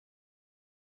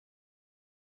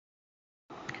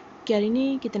Okay, hari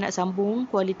ni kita nak sambung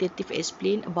qualitative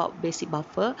explain about basic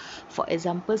buffer. For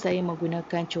example, saya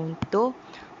menggunakan contoh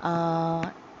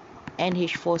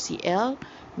NH4Cl.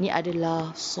 Ni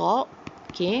adalah salt,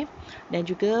 okay, dan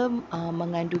juga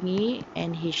mengandungi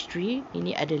NH3.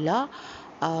 Ini adalah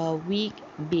weak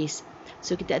base.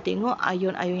 So kita tengok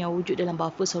ion-ion yang wujud dalam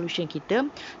buffer solution kita.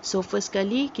 So first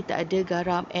kali kita ada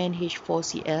garam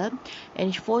NH4Cl.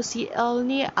 NH4Cl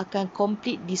ni akan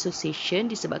complete dissociation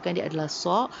disebabkan dia adalah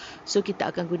salt. So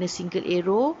kita akan guna single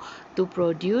arrow to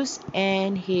produce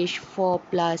NH4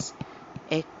 plus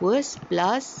aqueous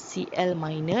plus Cl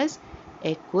minus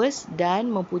aqueous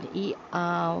dan mempunyai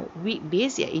weak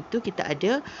base, iaitu kita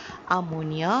ada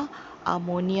ammonia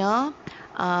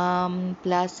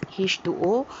plus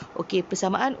H2O. Okey,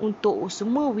 persamaan untuk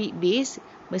semua weak base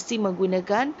mesti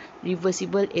menggunakan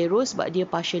reversible arrow sebab dia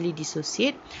partially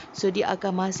dissociate. So dia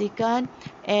akan menghasilkan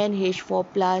NH4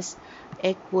 plus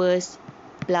aqueous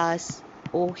plus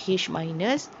OH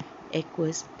minus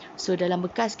aqueous. So dalam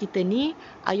bekas kita ni,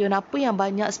 ion apa yang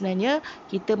banyak sebenarnya?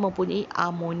 Kita mempunyai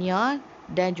ammonia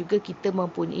dan juga kita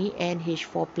mempunyai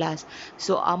NH4+.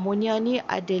 So ammonia ni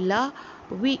adalah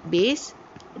weak base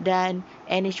dan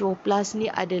NH4+ ni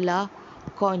adalah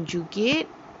conjugate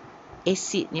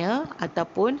acidnya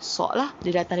ataupun salt lah,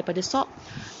 dia datang daripada salt.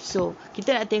 So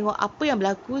kita nak tengok apa yang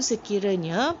berlaku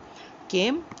sekiranya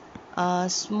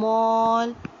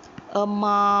small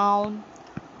amount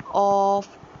of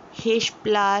H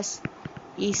plus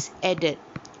is added.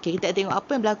 Okay, kita tengok apa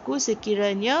yang berlaku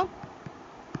sekiranya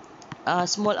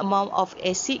small amount of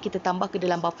acid kita tambah ke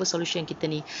dalam buffer solution kita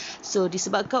ni. So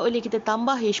disebabkan oleh kita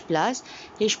tambah H plus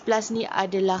ni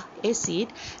adalah acid,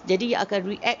 jadi yang akan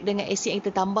react dengan acid yang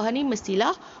kita tambah ni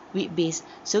mestilah weak base.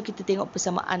 So kita tengok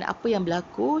persamaan apa yang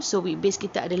berlaku. So weak base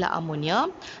kita adalah ammonia.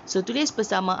 So tulis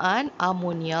persamaan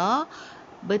ammonia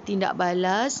bertindak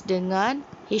balas dengan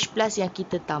H plus yang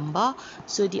kita tambah.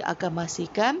 So dia akan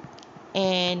menghasilkan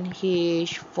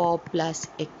NH4 plus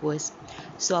aqueous.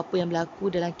 So apa yang berlaku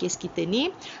dalam kes kita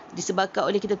ni, disebabkan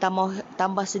oleh kita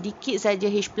tambah sedikit saja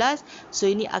H plus, so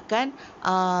ini akan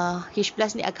H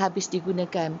plus ni akan habis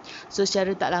digunakan. So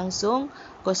secara tak langsung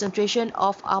concentration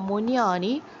of ammonia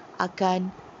ni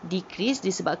akan decrease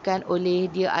disebabkan oleh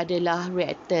dia adalah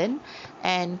reactant,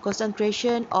 and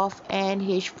concentration of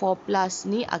NH4 plus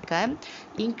ni akan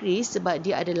increase sebab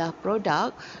dia adalah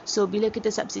product. So bila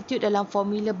kita substitute dalam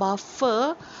formula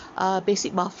buffer,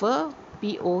 basic buffer,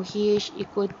 POH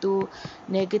equal to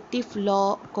negative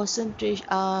log concentration,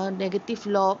 negative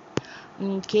log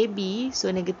KB, so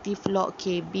negative log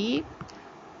KB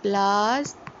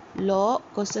plus log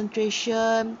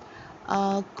concentration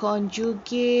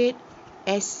conjugate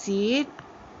acid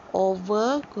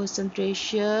over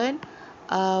concentration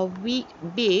weak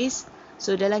base.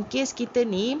 So dalam kes kita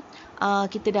ni,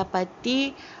 kita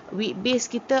dapati weak base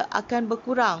kita akan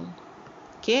berkurang.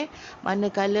 Okay,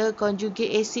 manakala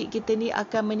conjugate acid kita ni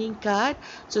akan meningkat.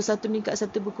 So satu meningkat,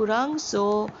 satu berkurang.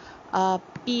 So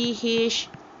pH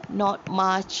not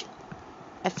much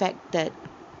affected.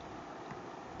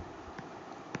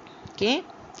 Okay,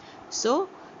 so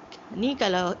ni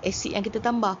kalau acid yang kita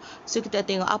tambah. So kita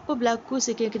tengok apa berlaku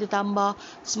sekiranya kita tambah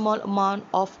small amount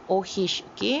of OH.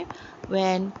 Okay,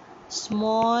 when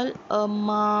small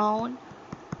amount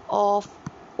of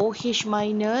OH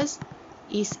minus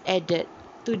is added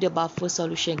to the buffer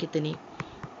solution kita ni.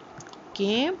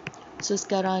 Okay, so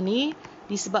sekarang ni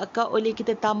disebabkan oleh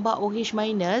kita tambah OH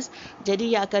minus,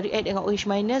 jadi yang akan react dengan OH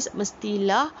minus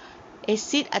mestilah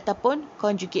acid ataupun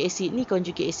conjugate acid. Ni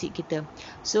conjugate acid kita.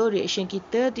 So reaction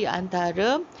kita di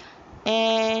antara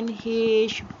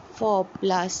NH4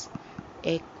 plus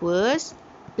aqueous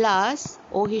plus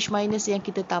OH minus yang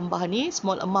kita tambah ni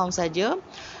small amount saja.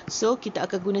 So kita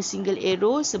akan guna single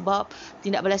arrow sebab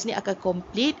tindak balas ni akan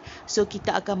complete. So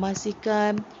kita akan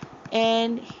menghasilkan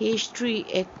NH3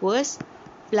 aqueous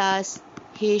plus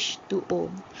H2O.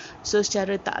 So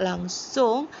secara tak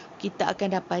langsung kita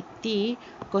akan dapati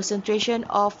concentration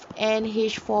of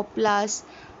NH4 plus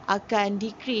akan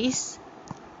decrease,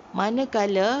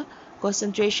 manakala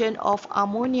concentration of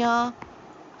ammonia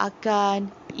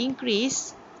akan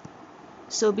increase.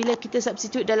 So bila kita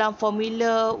substitute dalam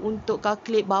formula untuk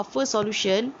calculate buffer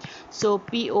solution, so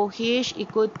POH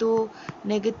equal to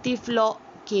negative log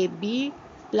KB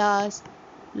plus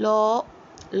log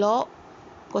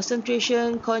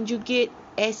concentration conjugate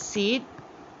acid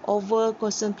over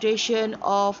concentration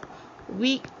of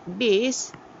weak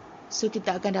base. So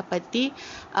kita akan dapati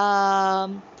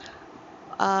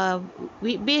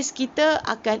weak base kita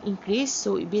akan increase.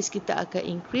 So weak base kita akan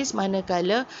increase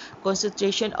manakala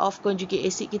concentration of conjugate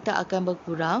acid kita akan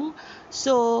berkurang.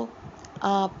 So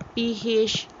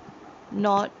pH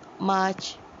not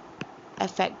much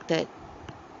affected.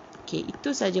 Okey, itu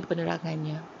saja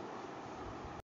penerangannya.